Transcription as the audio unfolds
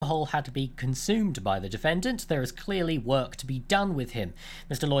alcohol had to be consumed by the defendant, there is clearly work to be done with him.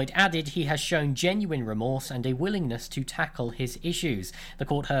 Mr. Lloyd added he has shown genuine remorse and a willingness to tackle his issues. The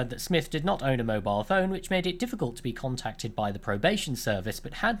court heard that Smith did not own a mobile phone, which made it difficult to be contacted by the probation service,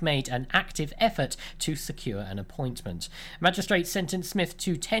 but had made an active effort to secure an appointment. Magistrates sentenced Smith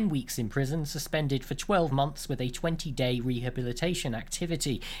to 10 weeks in prison, suspended for 12 months with a 20-day rehabilitation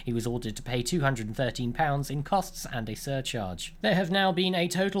activity. He was ordered to pay £213 in costs and a surcharge. There have now been a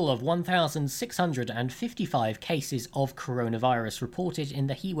total of 1,655 cases of coronavirus reported in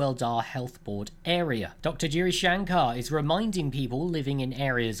the Hywel Dda Health Board area. Dr. Giri Shankar is reminding people living in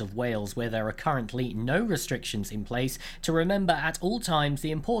areas of Wales where there are currently no restrictions in place to remember at all times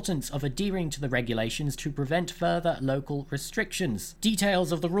the importance of adhering to the regulations to prevent further local restrictions.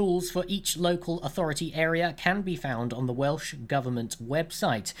 Details of the rules for each local authority area can be found on the Welsh Government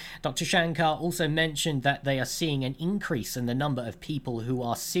website. Dr. Shankar also mentioned that they are seeing an increase in the number of people who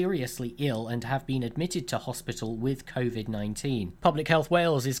are seriously ill and have been admitted to hospital with COVID-19. Public Health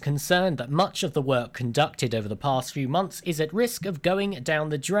Wales is concerned that much of the work conducted over the past few months is at risk of going down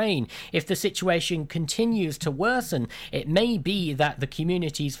the drain. If the situation continues to worsen, it may be that the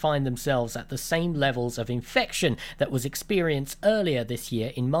communities find themselves at the same levels of infection that was experienced earlier this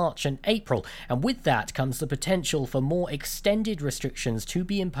year in March and April, and with that comes the potential for more extended restrictions to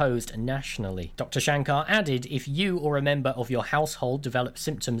be imposed nationally. Dr. Shankar added, if you or a member of your household develop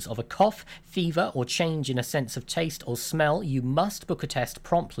symptoms of a cough, fever, or change in a sense of taste or smell, you must book a test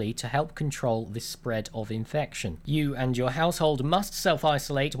promptly to help control this spread of infection. You and your household must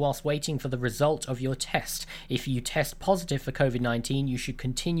self-isolate whilst waiting for the result of your test. If you test positive for COVID-19, you should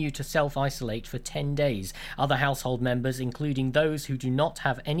continue to self-isolate for 10 days. Other household members, including those who do not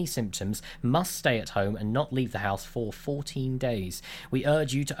have any symptoms, must stay at home and not leave the house for 14 days. We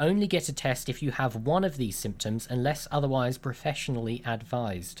urge you to only get a test if you have one of these symptoms unless otherwise professionally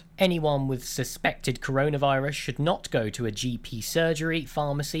advised. Anyone with suspected coronavirus should not go to a GP surgery,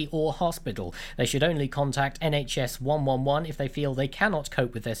 pharmacy or hospital. They should only contact NHS 111 if they feel they cannot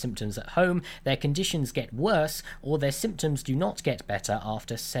cope with their symptoms at home, their conditions get worse, or their symptoms do not get better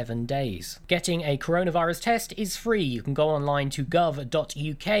after 7 days. Getting a coronavirus test is free. You can go online to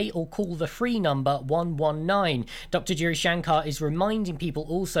gov.uk or call the free number 119. Dr. Giri Shankar is reminding people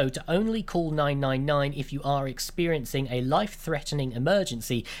also to only call 999 if you are experiencing a life-threatening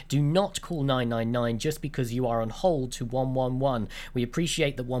emergency. Do not call 999 just because you are on hold to 111. We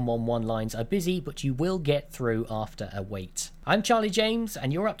appreciate that 111 lines are busy, but you will get through after a wait. I'm Charlie James,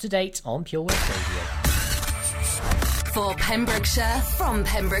 and you're up to date on Pure West Radio. For Pembrokeshire, from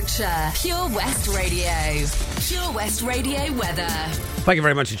Pembrokeshire, Pure West Radio. Pure West Radio weather. Thank you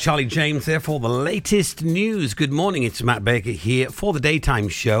very much to Charlie James there for the latest news. Good morning, it's Matt Baker here for the daytime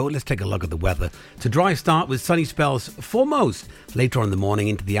show. Let's take a look at the weather. It's a dry start with sunny spells for most. Later on in the morning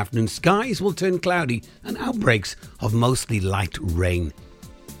into the afternoon, skies will turn cloudy and outbreaks of mostly light rain.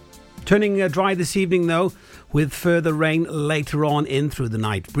 Turning dry this evening though, with further rain later on in through the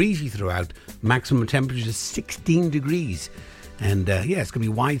night. Breezy throughout, maximum temperature 16 degrees. And it's going to be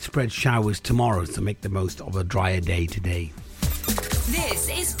widespread showers tomorrow, so make the most of a drier day today. This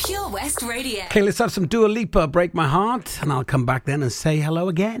is Pure West Radio. Okay, let's have some Dua Lipa, Break My Heart, and I'll come back then and say hello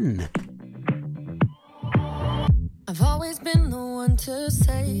again. I've always been the one to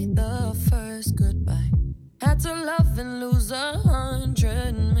say the first goodbye. Had to love and lose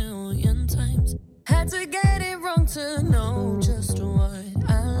 100 million times. Had to get it wrong to know just what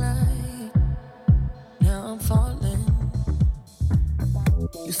I like. Now I'm falling.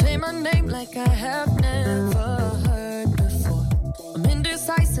 You say my name like I have never heard before. I'm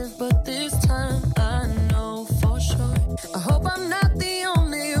indecisive, but this time I know for sure. I hope I'm not the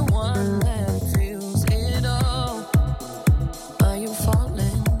only one that feels it all. Are you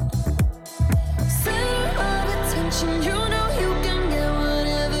falling? Center of attention, you know you can get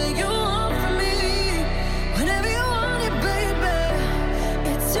whatever you want from me. Whenever you want it, baby.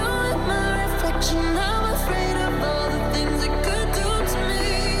 It's you and my reflection. I'm afraid of all the things it could do to me.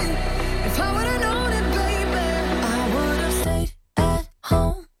 If I would've known it, baby, I would've stayed at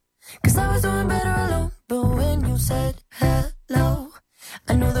home. 'Cause I was doing better alone. But when you said hello,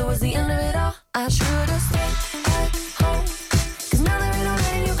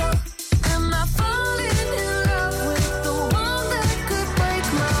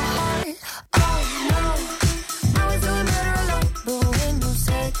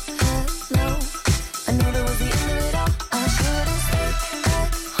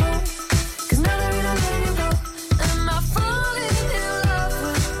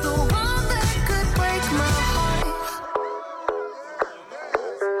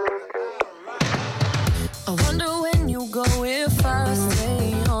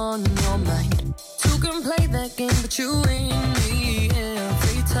 thinking that you ain't me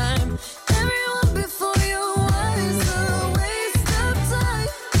every time. Everyone before you was a waste of time.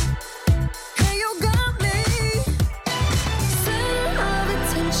 Hey, you got me. Center of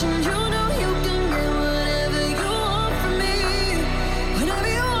attention, you know you can get whatever you want from me. Whenever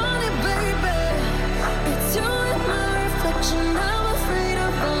you want it, baby. It's you and my reflection. I'm afraid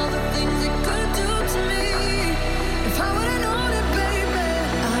of all the things it could do to me. If I would've known it, baby,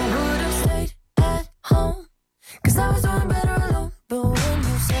 I would've stayed at home. 'Cause I was doing better alone. But when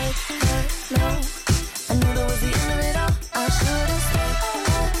you said hello, I knew that was the end of it all. I should've stayed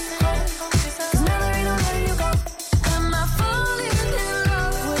at home. 'Cause now there ain't no letting you go. Am I falling in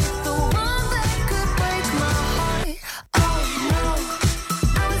love with the one that could break my heart? Oh no,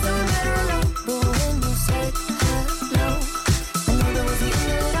 I was doing better alone. But when you said hello, I knew that was the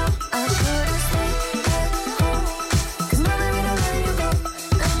end of it all. I should've stayed at home. 'Cause now there ain't no letting you go.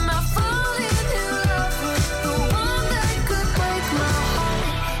 Am I falling in love with the one that could break my heart?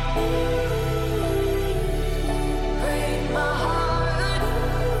 Break my heart.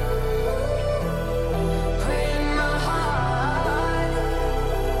 Break my heart.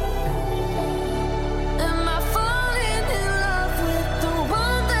 Am I falling in love with the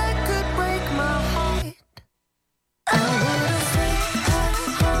one that could break my heart? I would've stayed at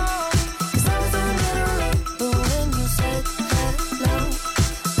home. 'Cause I was doing better alone. But when you said hello,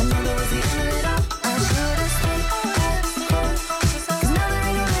 I knew that was the end of it all. I should've stayed at home. 'Cause now there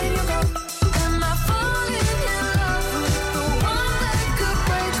ain't no letting you go. Am I falling in love with the one that could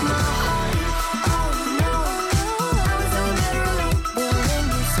break my heart? Oh no, I was doing better alone. But when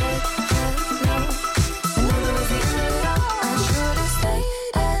you said hello, I knew that was the end of it all. I should've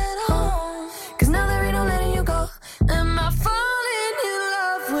stayed at home. 'Cause now there ain't no letting you go. Am I falling in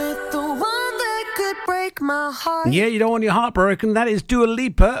love with the one that could break my heart? Yeah, you don't want your heart broken. That is Dua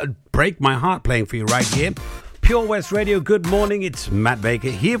Lipa. Break My Heart playing for you right here. Pure West Radio, good morning. It's Matt Baker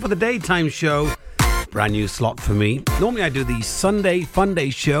here for the daytime show. Brand new slot for me. Normally I do the Sunday Fun Day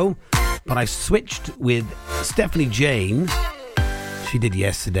show, but I switched with Stephanie Jane. She did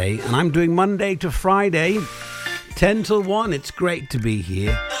yesterday. And I'm doing Monday to Friday, 10 till 1. It's great to be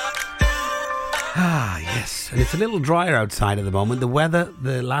here. Ah, yes. And it's a little drier outside at the moment. The weather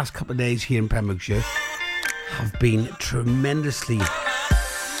the last couple of days here in Pembrokeshire have been tremendously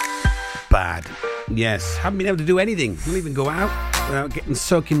bad. Yes, haven't been able to do anything. Can't even go out without getting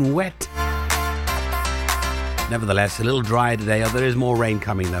soaking wet. Nevertheless, a little drier today. There is more rain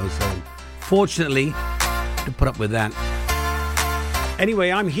coming though, so fortunately, to put up with that. Anyway,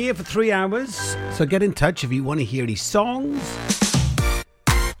 I'm here for 3 hours, so get in touch if you want to hear any songs.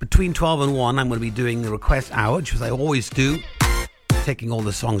 Between 12 and 1, I'm going to be doing the request hour, which I always do, taking all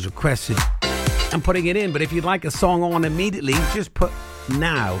the songs requested and putting it in. But if you'd like a song on immediately, just put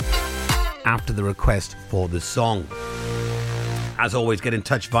now after the request for the song. As always, get in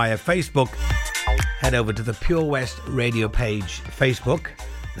touch via Facebook. Head over to the Pure West Radio page, Facebook.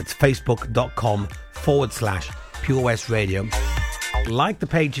 That's facebook.com/Pure West Radio. Like the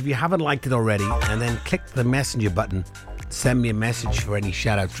page if you haven't liked it already, and then click the messenger button. Send me a message for any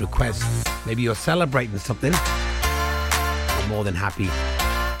shout-outs, requests. Maybe you're celebrating something. I'm more than happy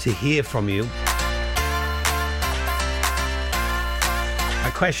to hear from you.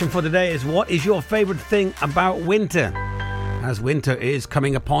 My question for today is, what is your favourite thing about winter? As winter is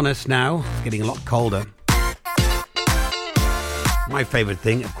coming upon us now, it's getting a lot colder. My favourite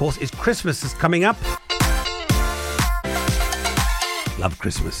thing, of course, is Christmas is coming up. Love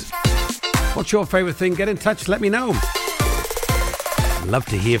Christmas. What's your favourite thing? Get in touch, let me know. Love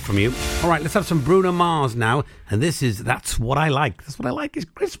to hear from you. All right, let's have some Bruno Mars now. And this is That's What I Like. That's what I like is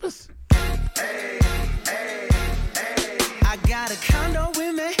Christmas. I got a condo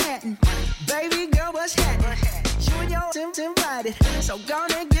in Manhattan. Baby girl, what's happening? You and your Tim invited. So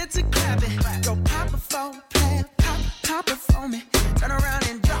gonna get to clapping. Go pop it for a plan. Pop it for me. Turn around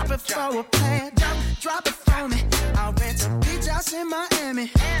and drop it for a plan. Drop it for me. I'll rent a beach house in Miami.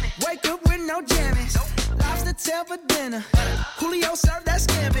 Wake up with no jammies. Lobster tail for dinner. Julio served that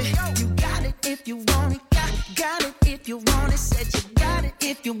scampi. You got it if you want it. Got it if you want it. Said you got it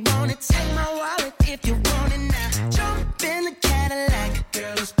if you want it. Take my wallet if you want it now. Jump in the Cadillac.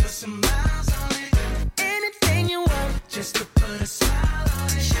 Girl, let's put some miles on it. Anything you want, just to put a smile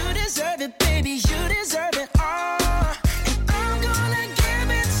on it. You deserve it, baby. You deserve it all. And I'm gonna give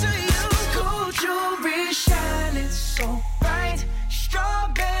it to you. Gold jewelry shining so bright.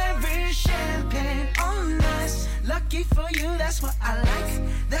 Strawberry champagne on us. Lucky for you, that's what I like.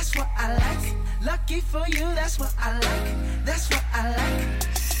 That's what I like. Lucky for you, that's what I like. That's what I like.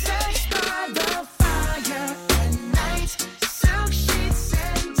 Sex by the fire at night. Silk sheets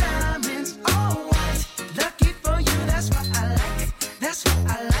and diamonds, all white. Lucky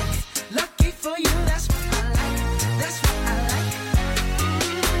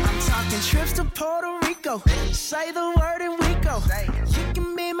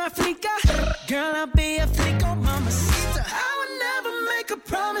my flica. Girl, I'll be a flico, mamacita. I would never make a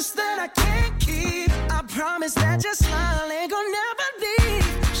promise that I can't keep. I promise that your smile ain't gonna never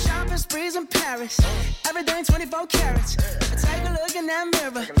leave. Shopping sprees in Paris, everything 24 carats. Take a look in that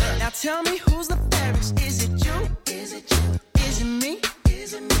mirror. Now tell me who's the fairest. Is it you? Is it you? Is it me?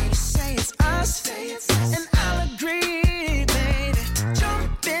 Is it me? Say it's us, and I'll agree, baby.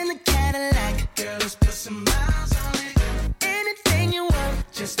 Jump in the Cadillac, girl, let's put some miles on it. Anything you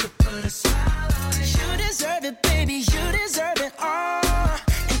want, just to put a smile on it. You deserve it, baby, you deserve it all.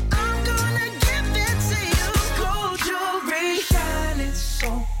 And I'm gonna give it to you. Gold jewelry, shining so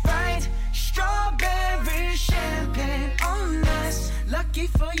bright. Strawberry champagne on us. Lucky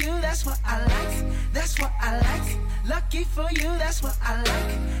for you, that's what I like. That's what I like. Lucky for you, that's what I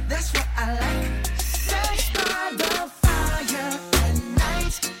like. That's what I like. Sex by the fire at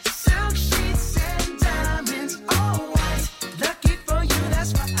night. Silk sheets and diamonds, all white. Lucky for you,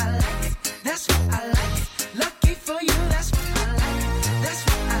 that's what I like. That's what I like. Lucky for you, that's what I like. That's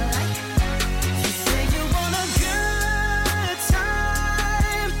what I like. You say you want a good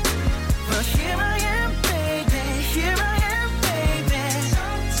time, but here I am, baby. Here I am, baby.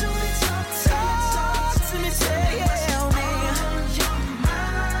 Talk to me, talk to me, tell me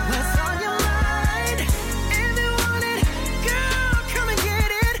what's on your mind. If you want it, girl, come and get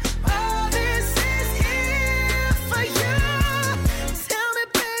it. All this is here for you. Tell me,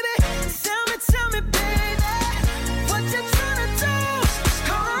 baby, what you tryna do?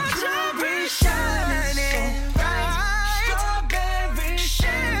 Gold jewelry shining bright. Strawberry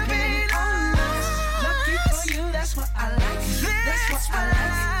champagne on us. Lucky for you, that's what I like. That's what I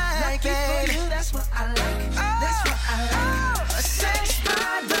like. Lucky for you, that's what I like. That's what I like. Sex by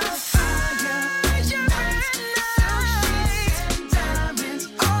the fire at night. Silk sheets and diamonds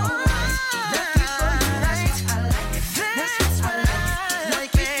on us. Lucky for you, that's what I like. That's what I like.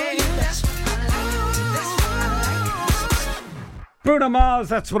 Lucky for you, that's what I like. That's what I like. Bruno Mars,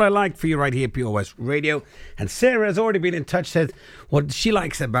 that's what I like for you right here, Pure West Radio. And Sarah has already been in touch, said what she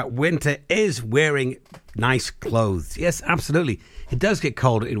likes about winter is wearing nice clothes. Yes, absolutely. It does get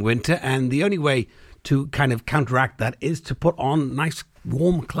colder in winter, and the only way to kind of counteract that is to put on nice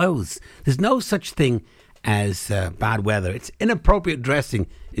warm clothes. There's no such thing as bad weather. It's inappropriate dressing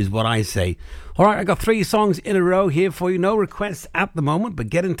is what I say. All right, I got 3 songs in a row here for you. No requests at the moment, but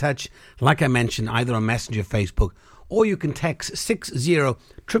get in touch, like I mentioned, either on Messenger, Facebook, or you can text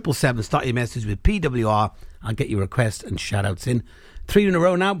 60777. Start your message with PWR. I'll get your request and shout-outs in. 3 in a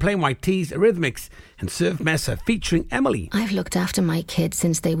row now, playing White Tees, Eurythmics, and Surf Mesa featuring Emily. I've looked after my kids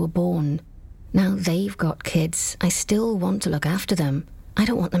since they were born. Now they've got kids. I still want to look after them. I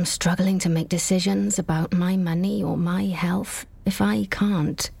don't want them struggling to make decisions about my money or my health if I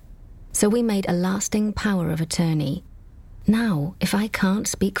can't. So we made a lasting power of attorney. Now, if I can't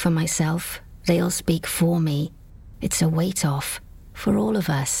speak for myself, they'll speak for me. It's a weight off for all of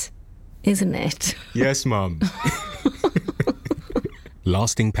us, isn't it? Yes, Mum.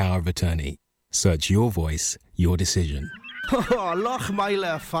 Lasting power of attorney. Search your voice, your decision. Oh,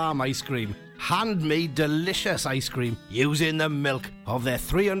 Lochmeyler Farm Ice Cream. Handmade delicious ice cream using the milk of their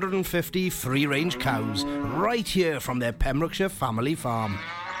 350 free-range cows right here from their Pembrokeshire family farm.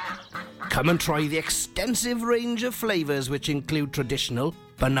 Come and try the extensive range of flavours which include traditional,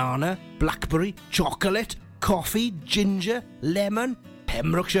 banana, blackberry, chocolate, coffee, ginger, lemon,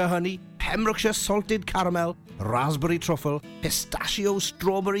 Pembrokeshire honey, Pembrokeshire salted caramel, raspberry truffle, pistachio,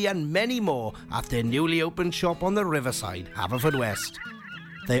 strawberry and many more at their newly opened shop on the Riverside, Haverfordwest.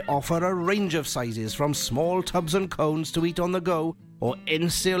 They offer a range of sizes from small tubs and cones to eat on the go or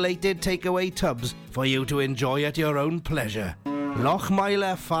insulated takeaway tubs for you to enjoy at your own pleasure.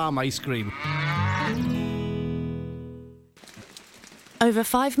 Lochmeyler Farm Ice Cream. Over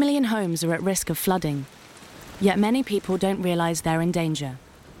 5 million homes are at risk of flooding, yet many people don't realise they're in danger.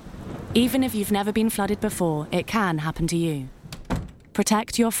 Even if you've never been flooded before, it can happen to you.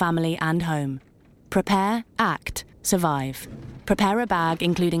 Protect your family and home. Prepare, act, survive. Prepare a bag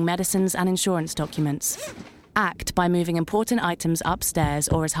including medicines and insurance documents. Act by moving important items upstairs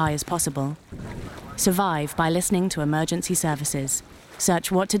or as high as possible. Survive by listening to emergency services.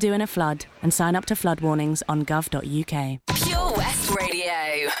 Search what to do in a flood and sign up to flood warnings on gov.uk. Pure West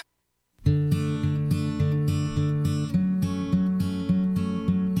Radio.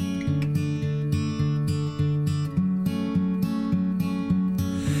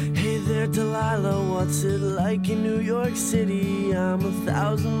 Hey there, Delilah, what's it like in New York City? I'm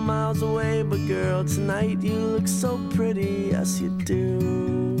 1,000 miles away, but girl, tonight you look so pretty, yes you do.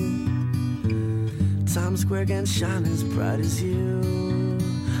 Times Square can shine as bright as you,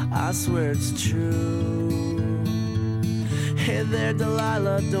 I swear it's true. Hey there,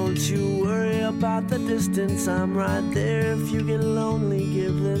 Delilah, don't you worry about the distance. I'm right there if you get lonely.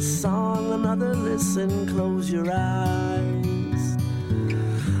 Give this song another listen. Close your eyes.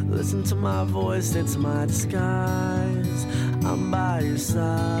 Listen to my voice, it's my disguise. I'm by your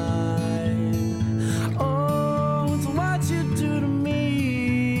side. Oh, it's what you do to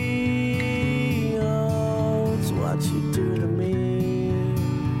me. Oh, it's what you do to me.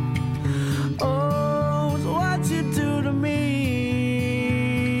 Oh, it's what you do to me.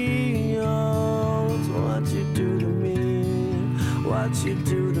 Oh, it's what you do to me. What you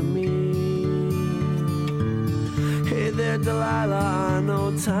do to me. Hey there, Delilah, I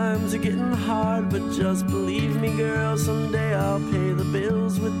know times are getting hard, but just believe me, girl, someday I'll pay the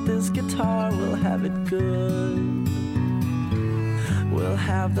bills with this guitar. We'll have it good. We'll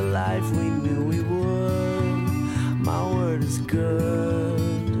have the life we knew we would. My word is good.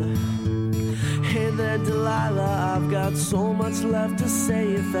 Hey there, Delilah, I've got so much left to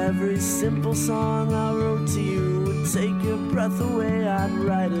say. If every simple song I wrote to you would take your breath away, I'd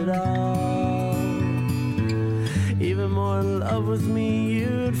write it all. Even more in love with me,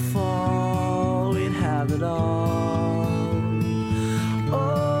 you'd fall. We'd have it all.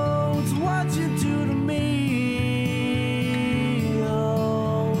 Oh, it's what you do to me.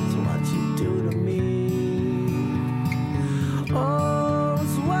 Oh, it's what you do to me. Oh,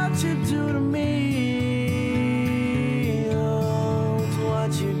 it's what you do to me. Oh, it's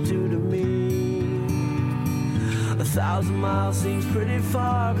what you do to me. 1,000 miles seems pretty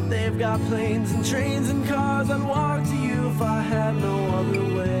far, but they've got planes and trains and cars. I'd walk to you if I had no other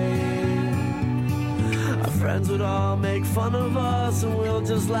way. Our friends would all make fun of us, and we'll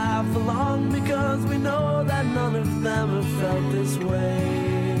just laugh along because we know that none of them have felt this way.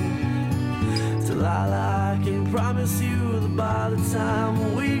 Delilah, I can promise you that by the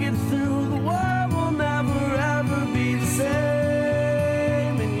time we get through, the world will never ever be the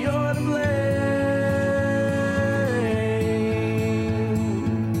same, and you're to blame.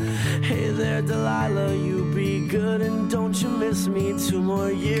 Hey there, Delilah, you be good and don't you miss me. 2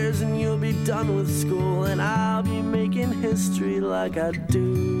 more years and you'll be done with school, and I'll be making history like I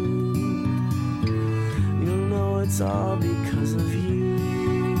do. You'll know it's all because of you.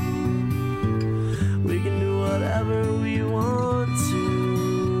 We can do whatever we want to.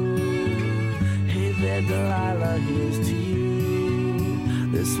 Hey there, Delilah, here's to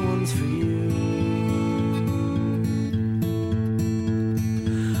you. This one's for you.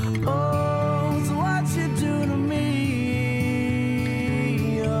 Oh, it's what you do to me.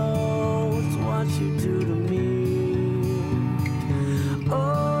 Oh, it's what you do to me.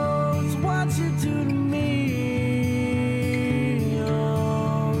 Oh, it's what you do to me.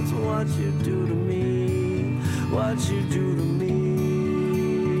 Oh, it's what you do to me. What you do to me.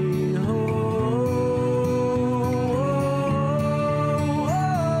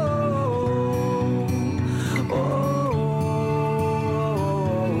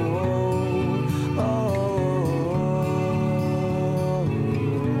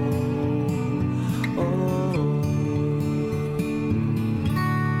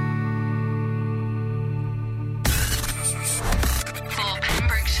 For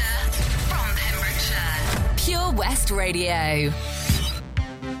Pembrokeshire, from Pembrokeshire, Pure West Radio.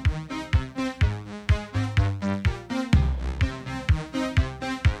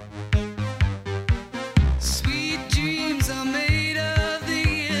 Sweet dreams are made of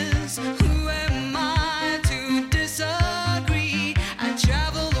these. Who am I to disagree? I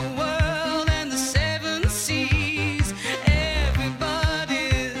travel the world and the 7 seas.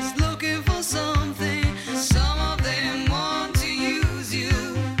 Everybody's looking for something. Some of them want to use you.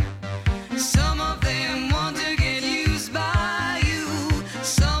 Some of them want to get used by you.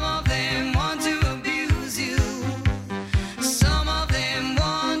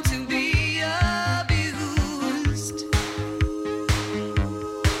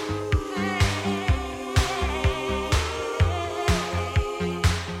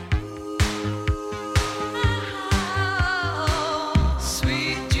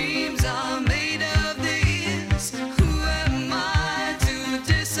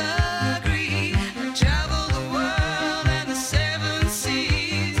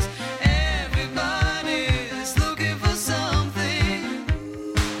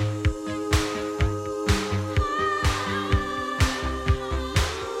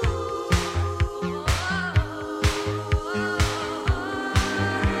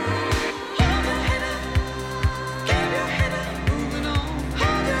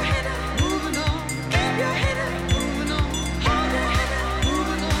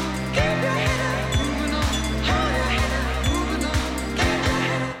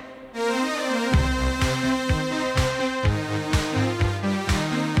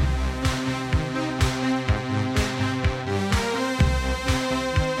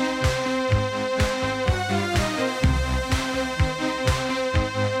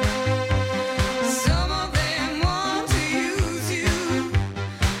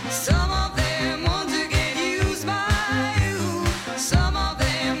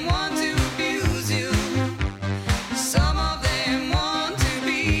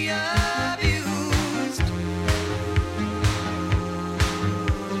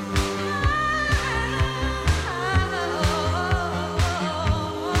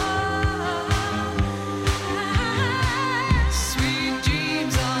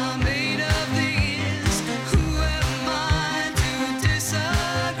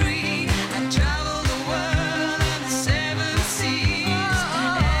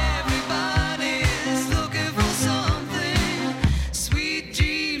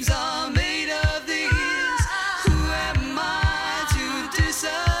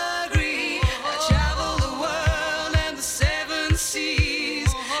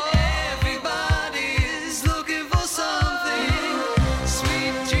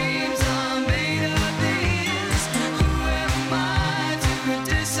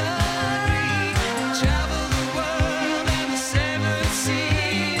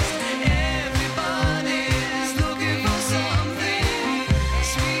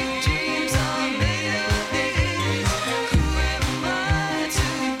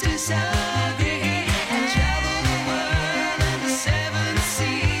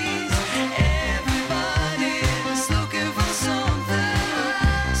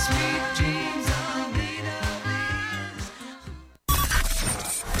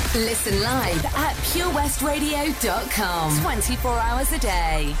 Listen live at purewestradio.com. 24 hours a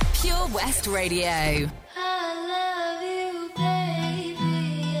day. Pure West Radio.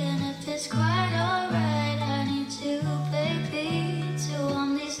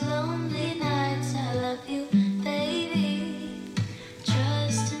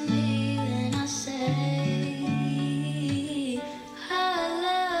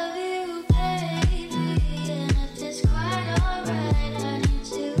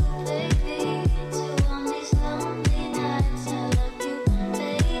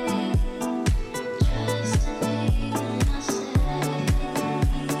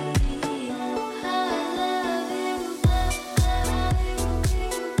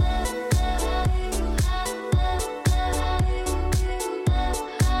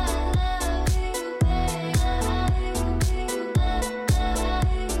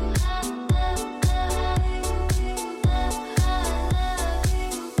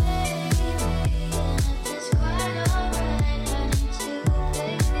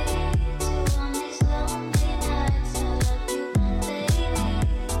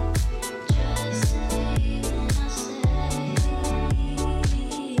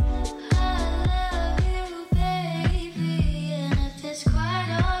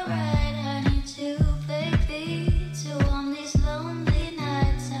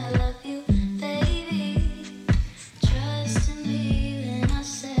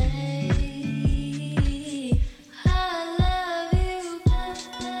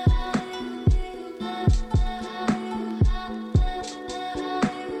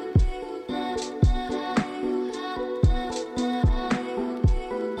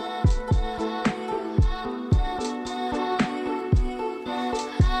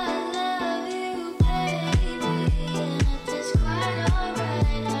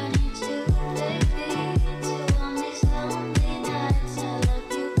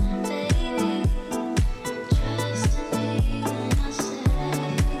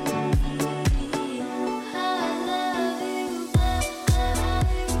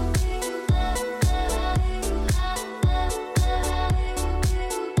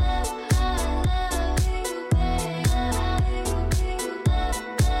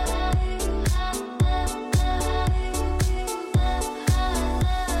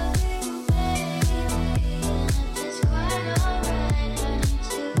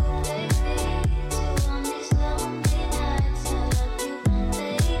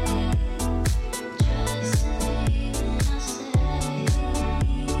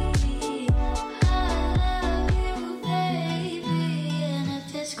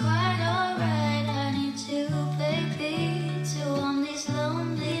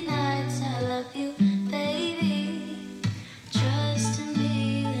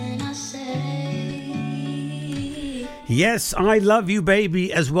 Yes, I love you,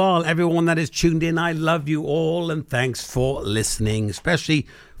 baby, as well. Everyone that is tuned in, I love you all, and thanks for listening. Especially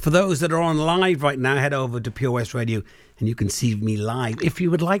for those that are on live right now, head over to Pure West Radio and you can see me live. If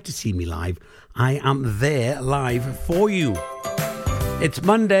you would like to see me live, I am there live for you. It's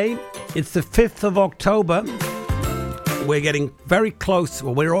Monday. It's the 5th of October. We're getting very close.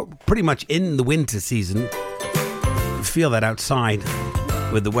 Well, we're pretty much in the winter season. You feel that outside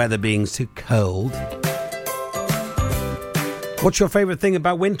with the weather being so cold. What's your favourite thing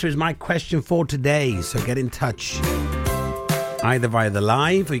about winter is my question for today. So get in touch. Either via the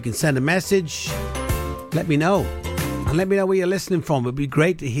live or you can send a message. Let me know. And let me know where you're listening from. It would be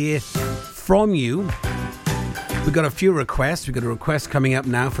great to hear from you. We've got a few requests. We've got a request coming up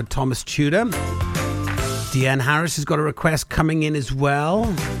now for Thomas Tudor. Deanne Harris has got a request coming in as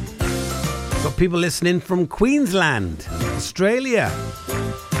well. Got people listening from Queensland, Australia.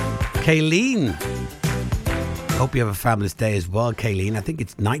 Kayleen. Hope you have a fabulous day as well, Kayleen. I think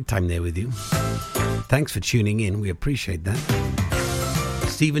it's nighttime there with you. Thanks for tuning in. We appreciate that.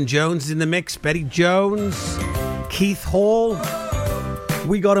 Stephen Jones is in the mix. Betty Jones. Keith Hall.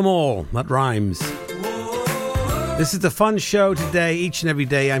 We got them all. That rhymes. This is the fun show today. Each and every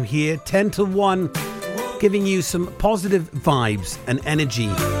day I'm here, 10 to 1, giving you some positive vibes and energy.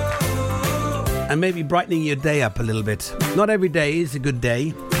 And maybe brightening your day up a little bit. Not every day is a good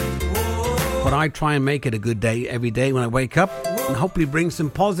day. But I try and make it a good day every day when I wake up and hopefully bring some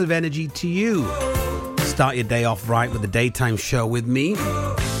positive energy to you. Start your day off right with the daytime show with me.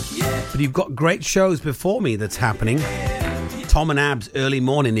 But you've got great shows before me that's happening. Tom and Ab's Early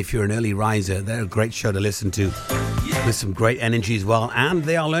Morning, if you're an early riser. They're a great show to listen to with some great energy as well. And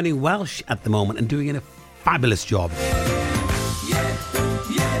they are learning Welsh at the moment and doing a fabulous job.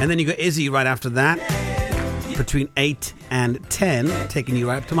 And then you got Izzy right after that. Between 8 and 10, taking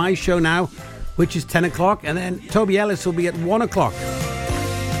you out to my show now, which is 10 o'clock, and then Toby Ellis will be at 1 o'clock.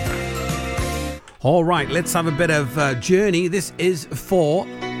 All right, let's have a bit of Journey. This is for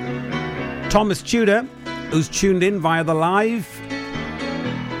Thomas Tudor, who's tuned in via the live.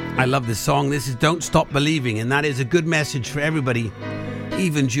 I love this song. This is Don't Stop Believing, and that is a good message for everybody,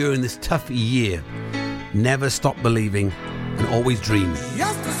 even during this tough year. Never stop believing and always dream.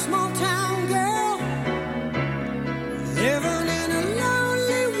 Just a small town girl living in a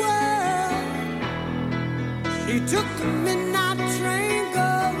lonely world. She took the midnight train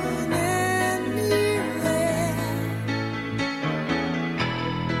going anywhere.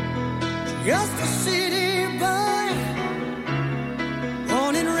 Just a city boy,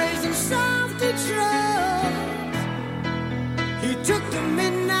 born and raised in South Detroit. He took the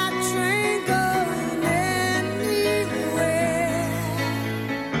midnight train going anywhere.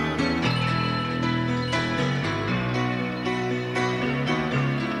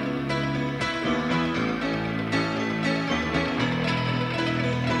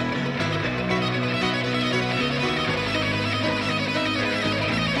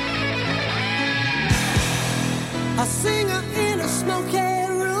 A singer in a smoky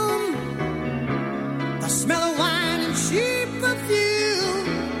room, the smell of wine and cheap perfume.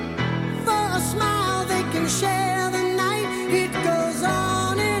 For a smile they can share the night. It goes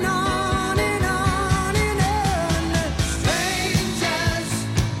on and on and on and on. Strangers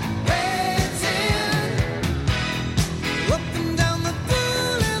waiting, up and down the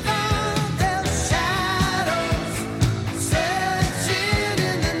boulevard, their shadows searching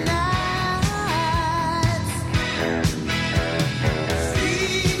in the night.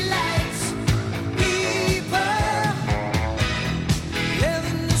 Streetlights, people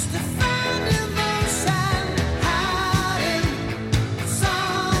living just to find emotion, hiding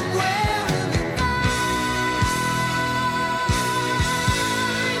somewhere in the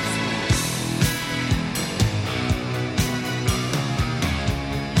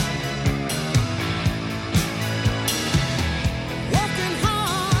working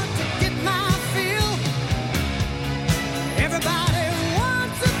hard to get my fill. Everybody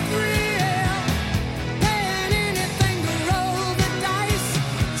wants a thrill, paying anything to roll the dice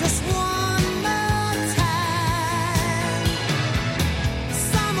just one more time.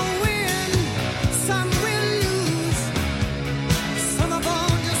 Some will win, some will lose. Some of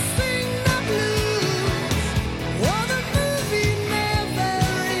them just sing the blues. Oh, the movie never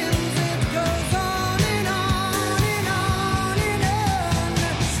ends. It goes on and on and on and on.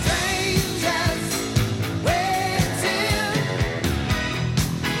 Strangers waiting,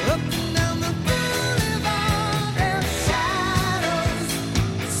 up and down the boulevard, their shadows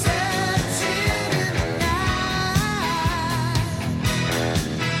searching in the night.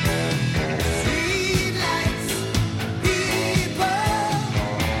 Streetlights, people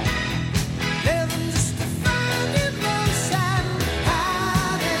living just to find emotion,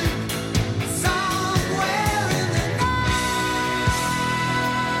 hiding somewhere in the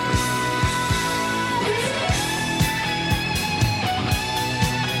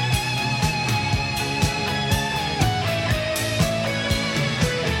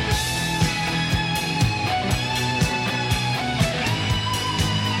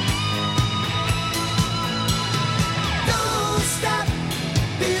Don't stop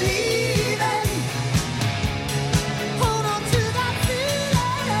believing. Hold on to that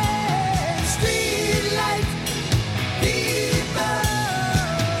feeling. Streetlight people.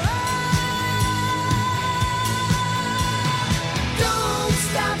 Don't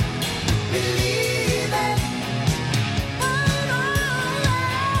stop believing. Hold on.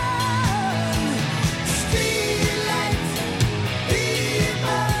 Streetlight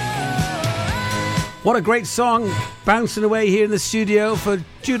people. What a great song, bouncing away here in the studio for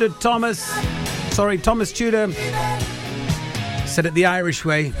Thomas Tudor. Said it the Irish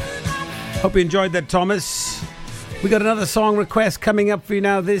way. Hope you enjoyed that, Thomas. We got another song request coming up for you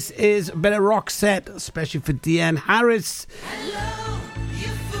now. This is a bit of rock set, especially for Deanne Harris.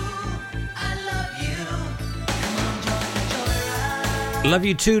 Love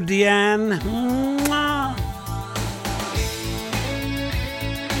you too, Deanne. Mwah.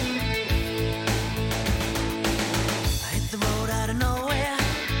 I hit the road out of nowhere.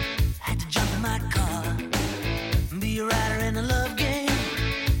 Had to jump in my car. Be a rider in a love game,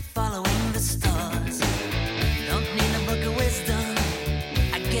 following the stars. Don't need a book of wisdom.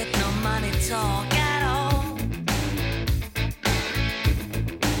 I get no money talk at all.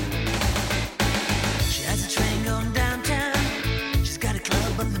 She has a train going downtown. She's got a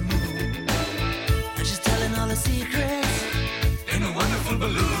club on the moon.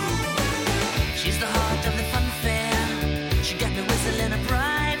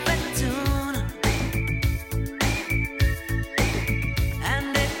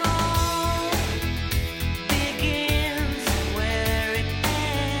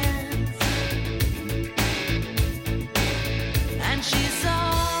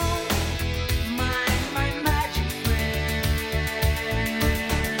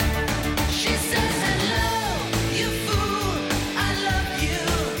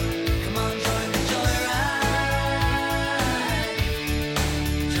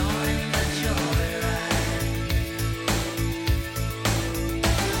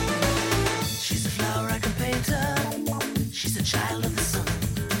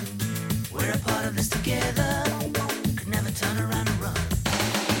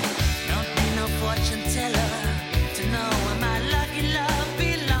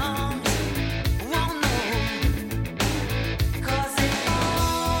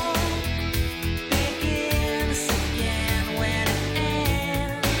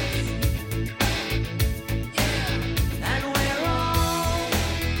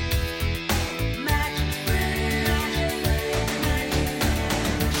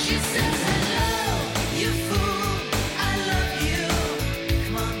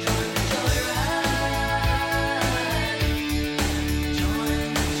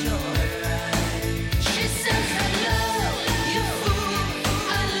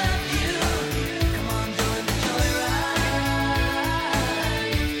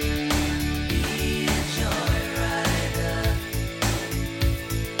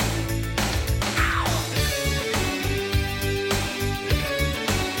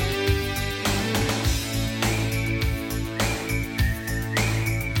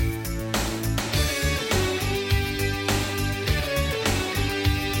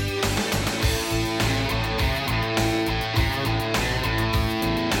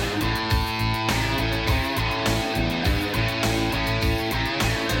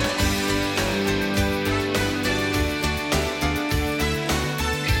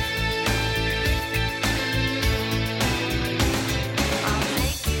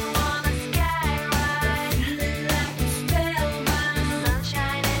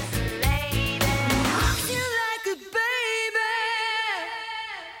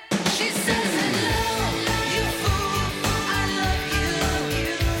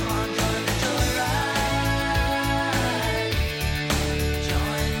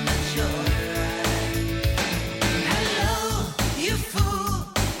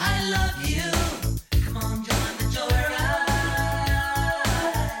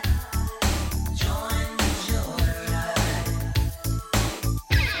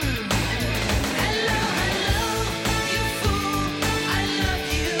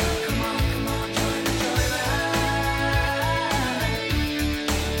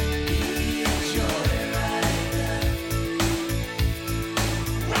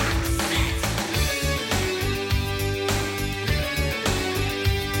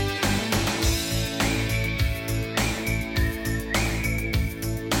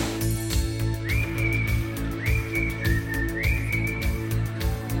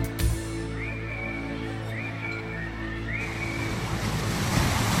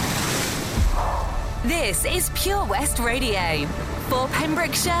 This is Pure West Radio. For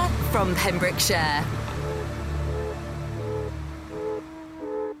Pembrokeshire, from Pembrokeshire.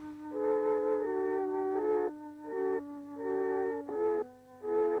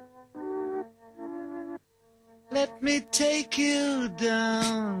 Let me take you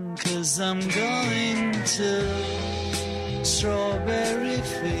down, 'cause I'm going to strawberry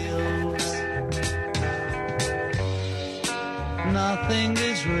fields. Nothing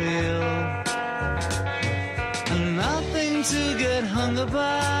is real, and nothing to get hung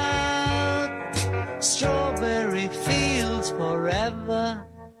about. Strawberry fields forever.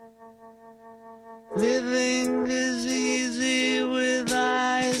 Living is easy with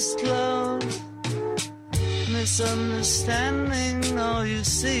eyes closed. Misunderstanding all you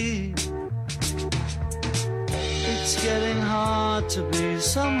see. It's getting hard to be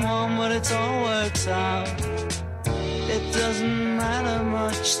someone, but it all works out. It doesn't matter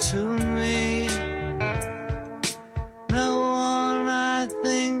much to me. No one I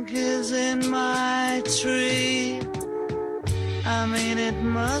think is in my tree. I mean, it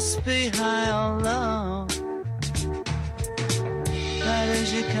must be high or low. That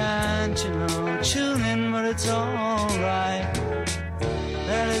is, you can't, you know, tune in, but it's alright.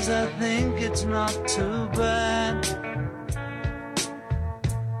 That is, I think it's not too bad.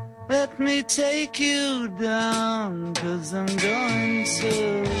 Let me take you down, 'cause I'm going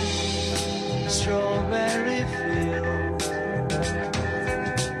to strawberry fields.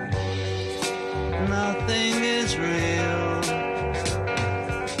 Nothing is real,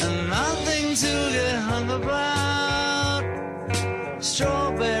 and nothing to get hung about.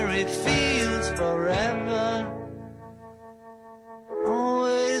 Strawberry fields forever.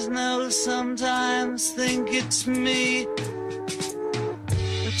 Always know, sometimes think it's me.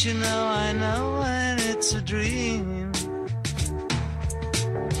 But you know I know when it's a dream.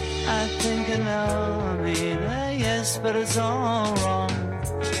 I think I know, I mean, yes, but it's all wrong.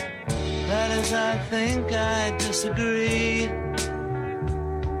 That is, I think I disagree.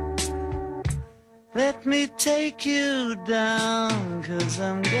 Let me take you down, 'cause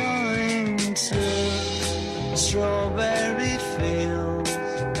I'm going to strawberry fields.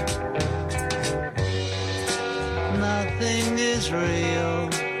 Nothing is real,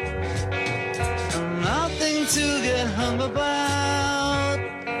 and nothing to get hung about.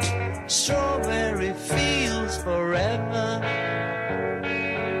 Strawberry fields forever.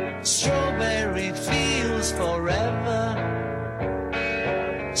 Strawberry fields forever.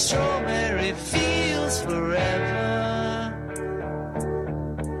 Strawberry fields forever.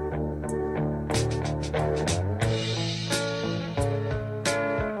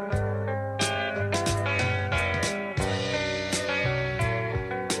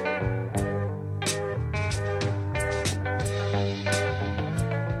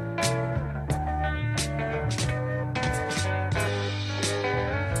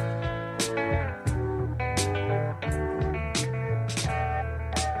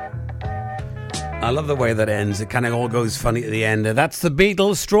 I love the way that ends. It kind of all goes funny at the end. That's the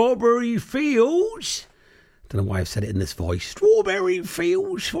Beatles, Strawberry Fields. Don't know why I've said it in this voice. Strawberry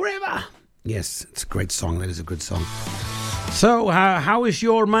Fields forever. Yes, it's a great song. That is a good song. So, how is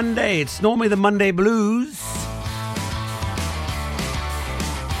your Monday? It's normally the Monday blues.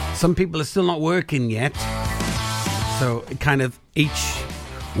 Some people are still not working yet. So, it kind of each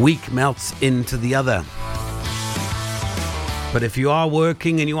week melts into the other. But if you are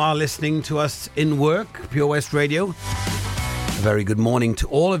working and you are listening to us in work, Pure West Radio, a very good morning to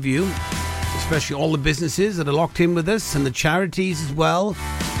all of you, especially all the businesses that are locked in with us and the charities as well.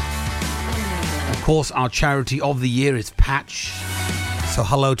 Of course, our charity of the year is Patch. So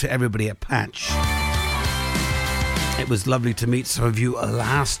hello to everybody at Patch. It was lovely to meet some of you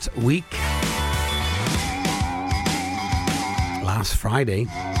last week. Last Friday.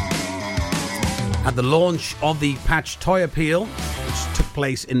 At the launch of the Patch Toy Appeal, which took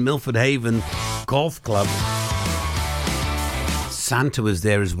place in Milford Haven Golf Club. Santa was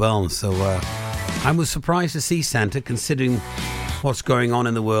there as well, so I was surprised to see Santa, considering what's going on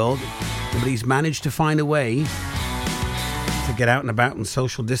in the world. But he's managed to find a way to get out and about and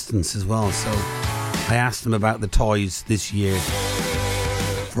social distance as well. So I asked him about the toys this year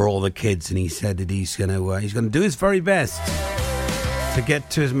for all the kids, and he said that he's going to do his very best to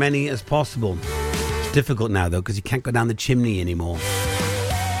get to as many as possible. Difficult now though, because you can't go down the chimney anymore.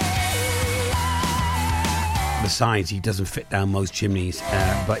 Besides, he doesn't fit down most chimneys,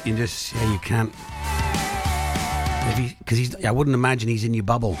 but you can't. Because I wouldn't imagine he's in your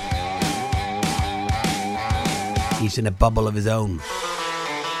bubble. He's in a bubble of his own.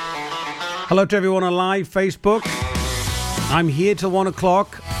 Hello to everyone on live Facebook. I'm here till 1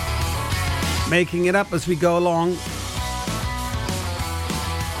 o'clock. making it up as we go along.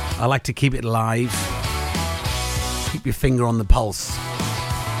 I like to keep it live. Keep your finger on the pulse.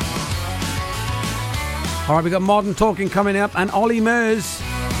 All right, we got Modern Talking coming up and Ollie Murs.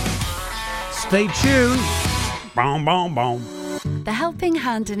 Stay tuned. Boom, boom, boom. The Helping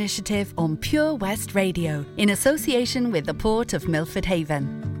Hand Initiative on Pure West Radio in association with the Port of Milford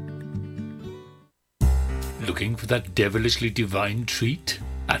Haven. Looking for that devilishly divine treat?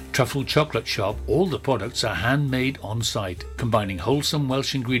 At Truffle Chocolate Shop, all the products are handmade on site, combining wholesome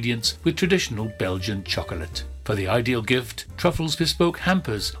Welsh ingredients with traditional Belgian chocolate. For the ideal gift, Truffle's bespoke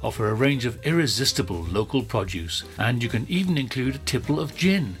hampers offer a range of irresistible local produce, and you can even include a tipple of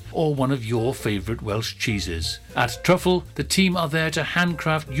gin or one of your favourite Welsh cheeses. At Truffle, the team are there to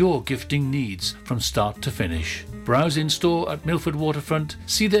handcraft your gifting needs from start to finish. Browse in store at Milford Waterfront,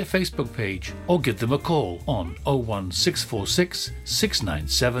 see their Facebook page, or give them a call on 01646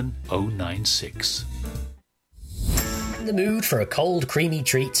 697 096. In the mood for a cold, creamy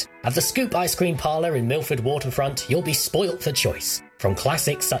treat? At the Scoop Ice Cream Parlour in Milford Waterfront, you'll be spoilt for choice. From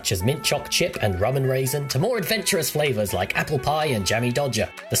classics such as mint choc chip and rum and raisin to more adventurous flavours like apple pie and jammy dodger,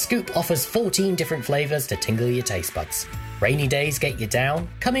 the Scoop offers 14 different flavours to tingle your taste buds. Rainy days get you down?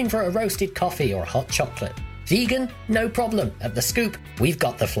 Come in for a roasted coffee or a hot chocolate. Vegan? No problem. At the Scoop, we've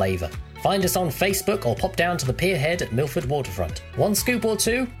got the flavour. Find us on Facebook or pop down to the Pier Head at Milford Waterfront. One scoop or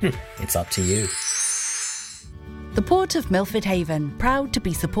two? It's up to you. The Port of Milford Haven, proud to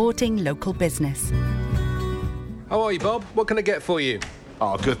be supporting local business. How are you, Bob? What can I get for you?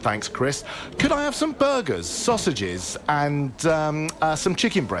 Oh, good, thanks, Chris. Could I have some burgers, sausages, and some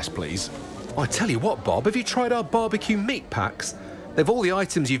chicken breast, please? I tell you what, Bob, have you tried our barbecue meat packs? They've all the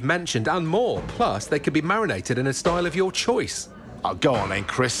items you've mentioned and more, plus they can be marinated in a style of your choice. Oh, go on then,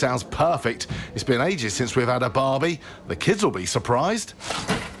 Chris. Sounds perfect. It's been ages since we've had a barbie. The kids will be surprised.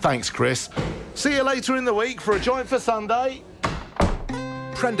 Thanks, Chris. See you later in the week for a joint for Sunday.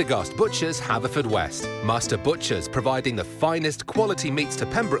 Prendergast Butchers, Haverfordwest. Master Butchers, providing the finest quality meats to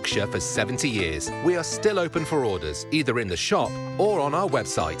Pembrokeshire for 70 years. We are still open for orders, either in the shop or on our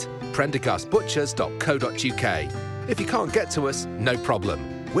website, prendergastbutchers.co.uk. If you can't get to us, no problem.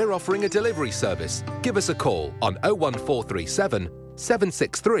 We're offering a delivery service. Give us a call on 01437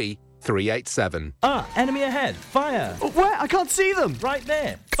 763 387. Ah, enemy ahead. Fire. Oh, where? I can't see them. Right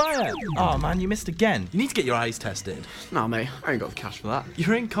there. Fire. Oh, man, you missed again. You need to get your eyes tested. Nah, mate, I ain't got the cash for that.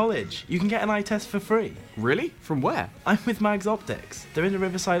 You're in college. You can get an eye test for free. Really? From where? I'm with Mags Optics. They're in the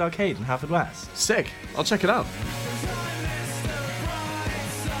Riverside Arcade in Haverfordwest. Sick. I'll check it out.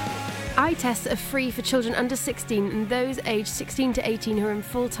 Eye tests are free for children under 16 and those aged 16 to 18 who are in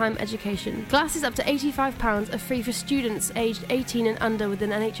full-time education. Glasses up to £85 are free for students aged 18 and under with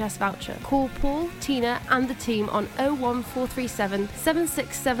an NHS voucher. Call Paul, Tina and the team on 01437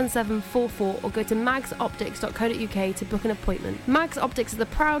 767744 or go to magsoptics.co.uk to book an appointment. Mags Optics are the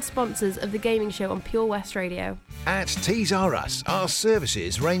proud sponsors of the gaming show on Pure West Radio. At Tees R Us, our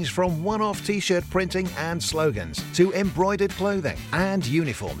services range from one-off t-shirt printing and slogans to embroidered clothing and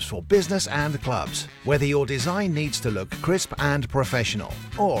uniforms for business and clubs. Whether your design needs to look crisp and professional,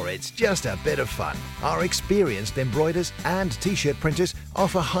 or it's just a bit of fun, our experienced embroiders and t-shirt printers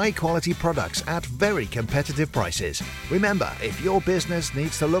offer high-quality products at very competitive prices. Remember, if your business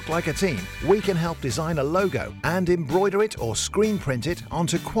needs to look like a team, we can help design a logo and embroider it or screen print it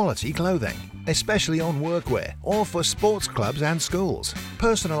onto quality clothing, especially on workwear or for sports clubs and schools.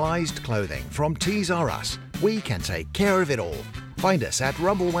 Personalised clothing from Tees R Us. We can take care of it all. Find us at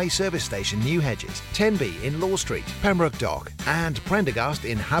Rumbleway Service Station, New Hedges, 10B in Law Street, Pembroke Dock, and Prendergast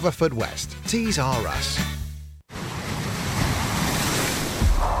in Haverfordwest. Tees R Us.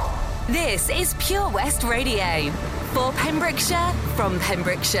 This is Pure West Radio. For Pembrokeshire, from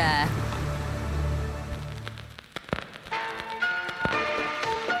Pembrokeshire.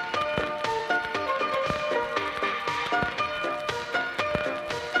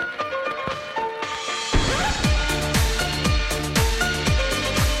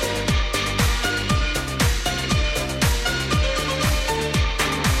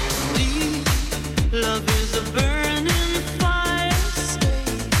 Love is a burning fire, stay.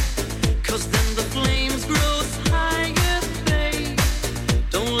 'Cause then the flames grow higher, babe.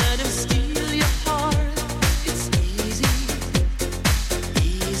 Don't let him steal your heart. It's easy,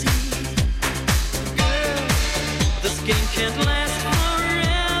 easy. Girl, this game can't last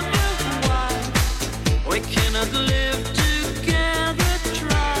forever. Why? We cannot live together,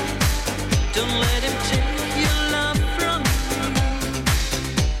 try. Don't let him take your love from you.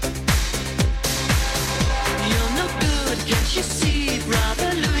 You're no good, can't you see,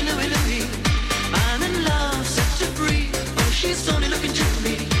 brother Louie, Louie, Louie? I'm in love, set to free. Oh, she's only looking to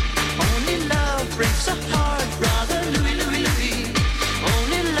me. Only love.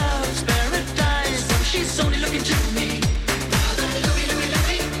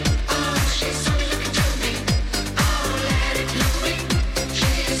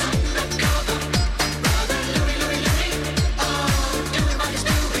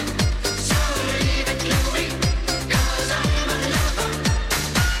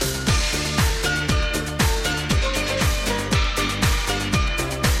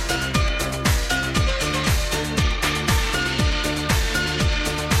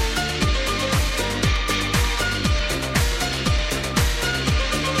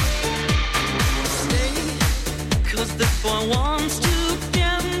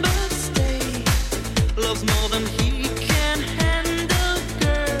 than he can handle,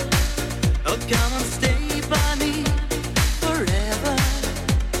 girl. Oh, come and stay by me forever,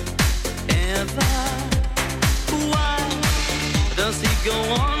 ever. Why does he go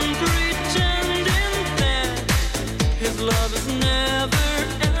on pretending that his love is never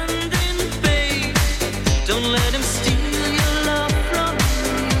ending, babe? Don't let him steal your love from me.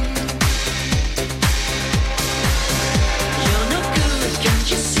 You're no good, can't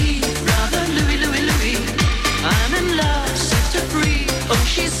you see? Brother Louis, Louis, Louis, I'm in love, set her free. Oh,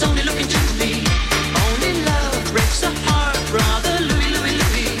 she's only looking to me. Only love breaks a heart, brother Louis, Louis,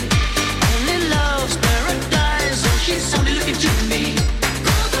 Louis. Only love's paradise. Oh, she's only looking to me.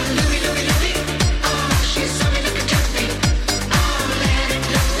 Brother Louis, Louis, Louis. Oh, she's only looking to me. Oh, let it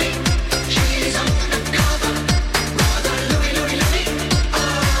Louis. She's undercover. Brother Louis, Louis, Louis.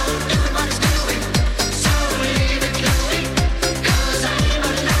 Oh, doing what it's doing. So leave it Louis, 'cause I'm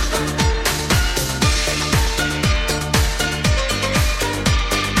a lover.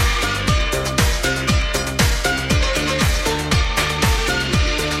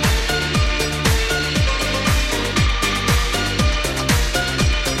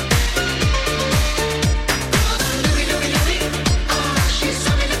 Louis, Louis, Louis. Oh, she's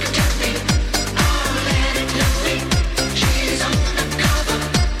only looking to me. Oh, let it Louis. She's undercover.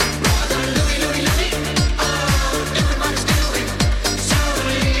 Brother Louis, Louis, Louis. Oh, doing what it's doing. So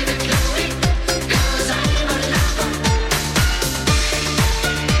leave it Louis, 'cause I'm a lover.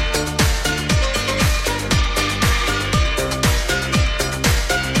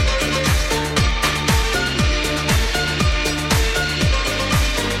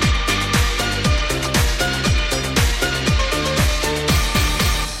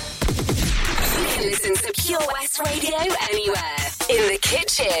 You can listen to Pure West Radio anywhere. In the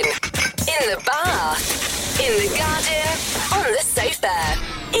kitchen, in the bath, in the garden, on the sofa,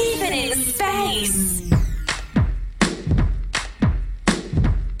 even in space.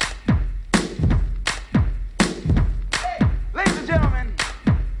 Ladies and gentlemen,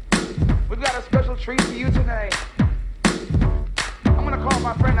 we've got a special treat for you tonight. I'm gonna call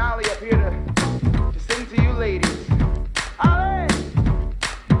my friend Ali up here to sing to you ladies. Ali!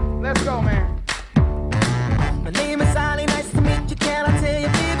 Let's go, man. My name is Ali, nice to meet you, can I tell you,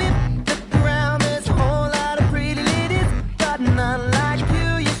 baby? Look around, there's a whole lot of pretty ladies, but none like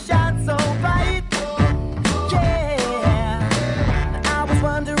you, you shine so bright. Yeah, I was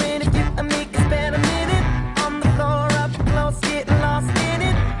wondering if you and me could spend a minute on the floor up close, getting lost in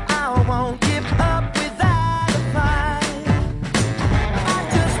it. I won't give up without a fight. I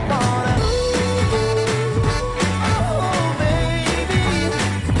just wanna, oh baby.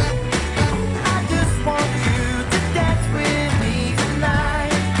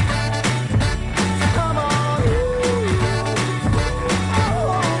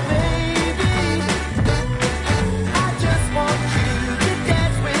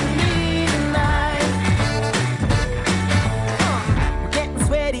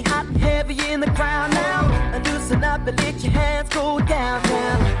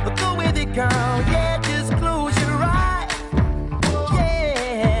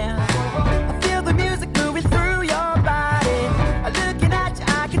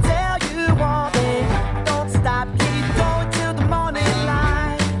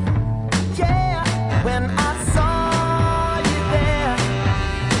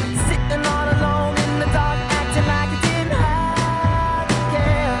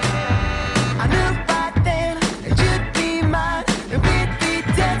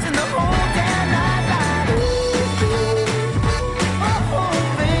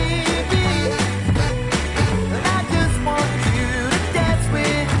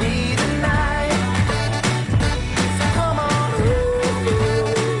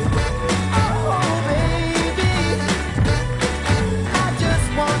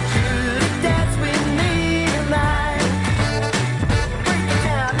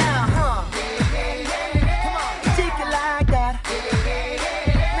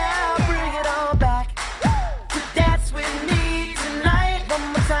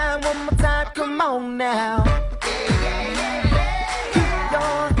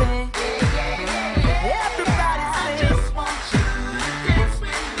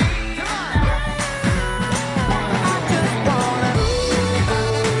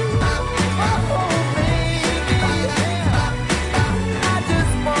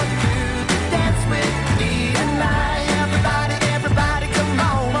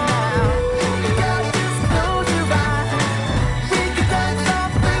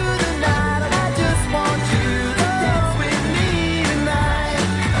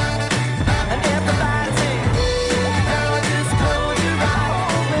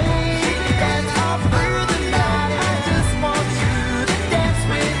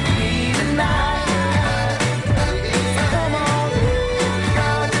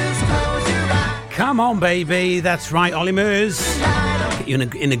 on, baby. That's right, Ollie Murs. Get you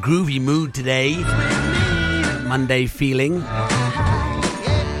in a groovy mood today. Monday feeling.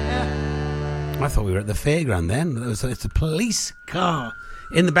 I thought we were at the fairground then. It's a police car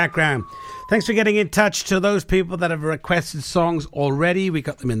in the background. Thanks for getting in touch to those people that have requested songs already. We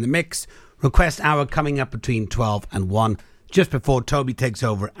got them in the mix. Request hour coming up between 12 and 1, just before Toby takes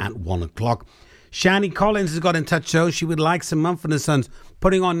over at 1 o'clock. Shani Collins has got in touch, so she would like some Mumford & Sons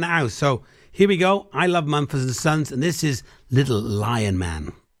putting on now. So here we go. I love Mumford & Sons, and this is Little Lion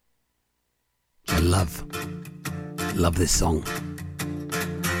Man. I love this song.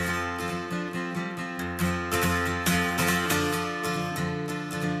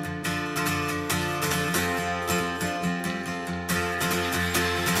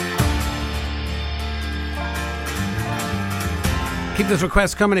 Keep those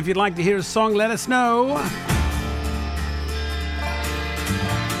requests coming. If you'd like to hear a song, let us know.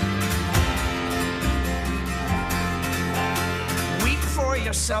 Weep for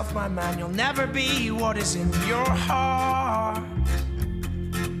yourself, my man. You'll never be what is in your heart.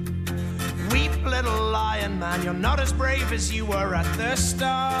 Weep, little lion man. You're not as brave as you were at the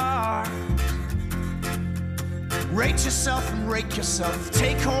start. Rate yourself and rake yourself.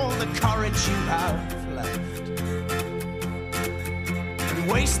 Take all the courage you have left.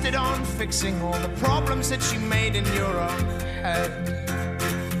 Wasted on fixing all the problems that you made in your own head.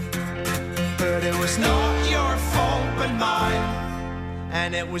 But it was not your fault but mine,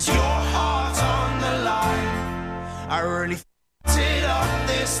 and it was your heart on the line. I really f***ed it up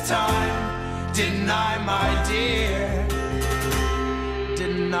this time, didn't I, my dear?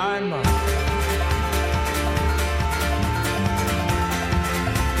 Didn't I, my dear?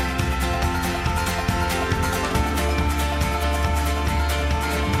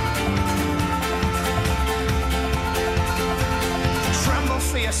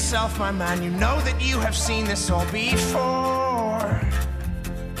 For yourself, my man, you know that you have seen this all before.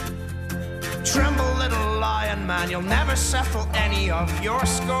 Tremble, little lion man, you'll never settle any of your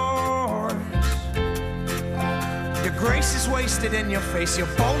scores. Your grace is wasted in your face, your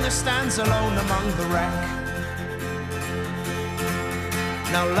boldness stands alone among the wreck.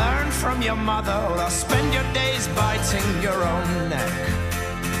 Now learn from your mother, or I'll spend your days biting your own neck.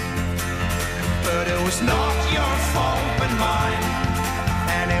 But it was not your fault but mine,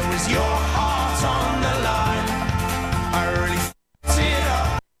 and it was your heart on the line. I really f***ed it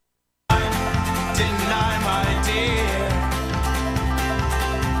up, didn't I, my dear?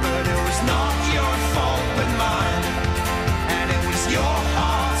 But it was not your fault but mine, and it was your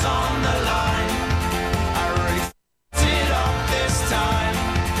heart on the line. I really f***ed it up this time,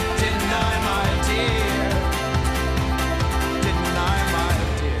 didn't I, my dear? Didn't I, my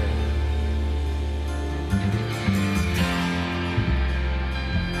dear?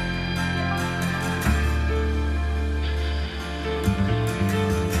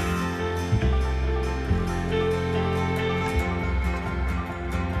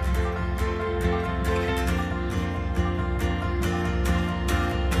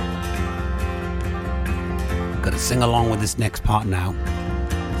 Got to sing along with this next part now.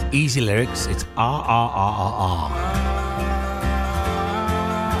 It's easy lyrics. It's R, R, R, R, R.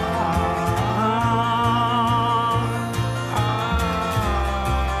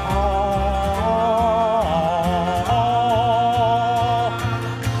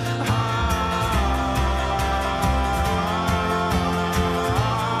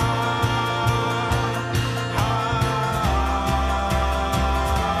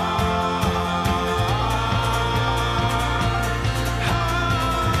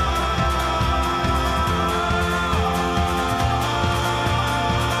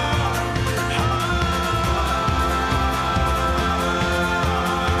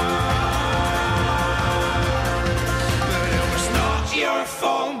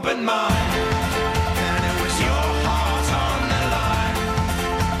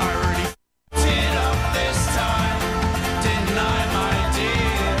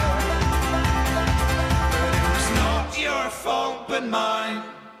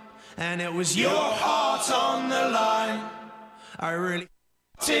 And it was your heart on the line. I really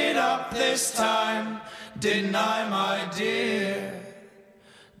f***ed it up this time, didn't I, my dear?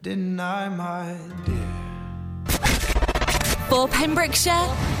 Didn't I, my dear? For Pembrokeshire,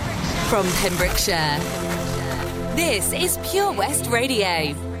 from Pembrokeshire, this is Pure West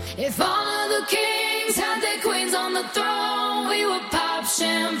Radio. If all of the kings had their queens on the throne, we would pop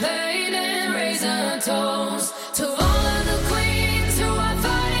champagne and raise a toast to all of the queens who are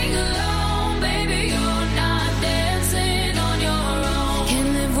fighting alone. Baby, you're not dancing on your own.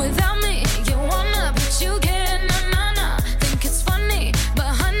 Can't live without me, you wanna, but you can't. Nah, nah, nah. Think it's funny, but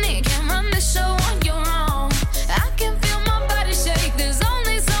honey, can't run the show on your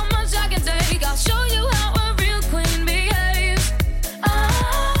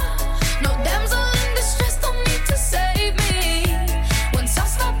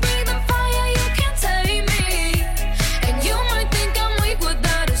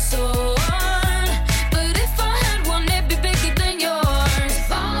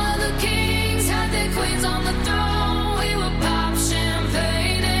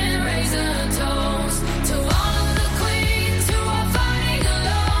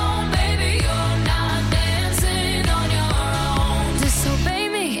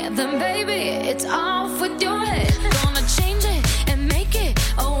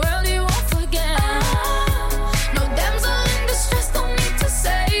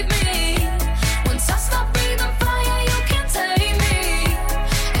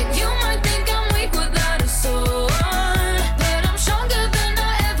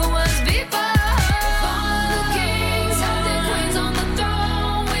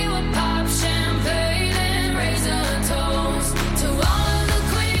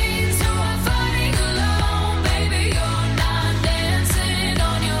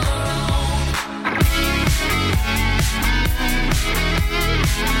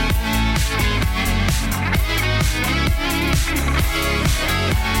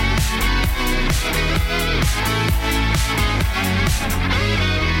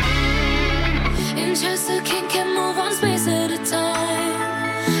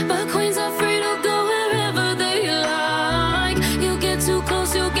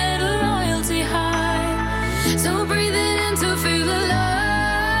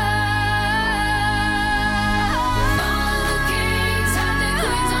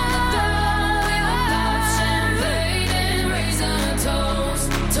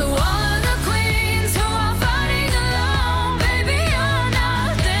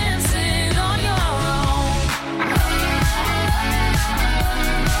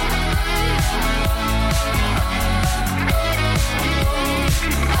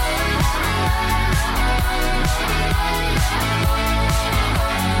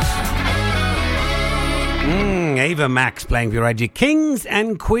Ava Max playing for your radio. Kings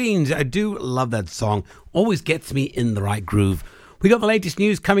and Queens. I do love that song. Always gets me in the right groove. We got the latest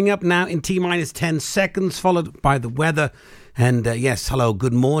news coming up now in T-minus 10 seconds, followed by the weather. And yes, hello,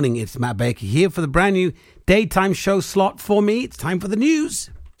 good morning. It's Matt Baker here for the brand new daytime show slot for me. It's time for the news.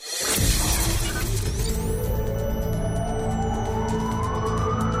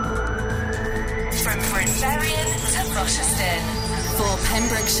 From Bryn Berrien to Rochester. For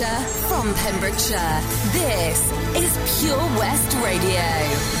Pembrokeshire, from Pembrokeshire, this is Pure West Radio.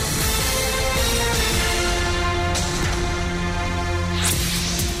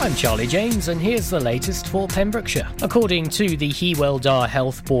 I'm Charlie James, and here's the latest for Pembrokeshire. According to the Hywel Dda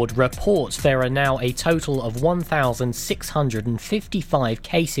Health Board report, there are now a total of 1,655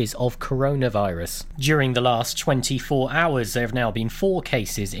 cases of coronavirus. During the last 24 hours, there have now been 4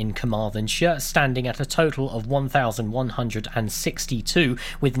 cases in Carmarthenshire, standing at a total of 1,162,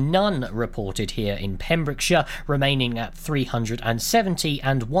 with none reported here in Pembrokeshire, remaining at 370,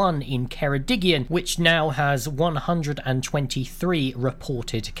 and 1 in Ceredigion, which now has 123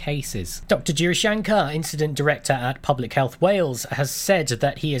 reported cases. Dr. Giri Shankar, Incident Director at Public Health Wales, has said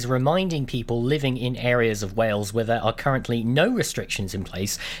that he is reminding people living in areas of Wales where there are currently no restrictions in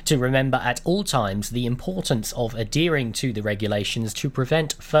place to remember at all times the importance of adhering to the regulations to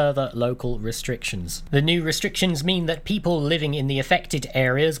prevent further local restrictions. The new restrictions mean that people living in the affected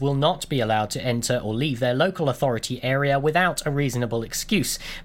areas will not be allowed to enter or leave their local authority area without a reasonable excuse,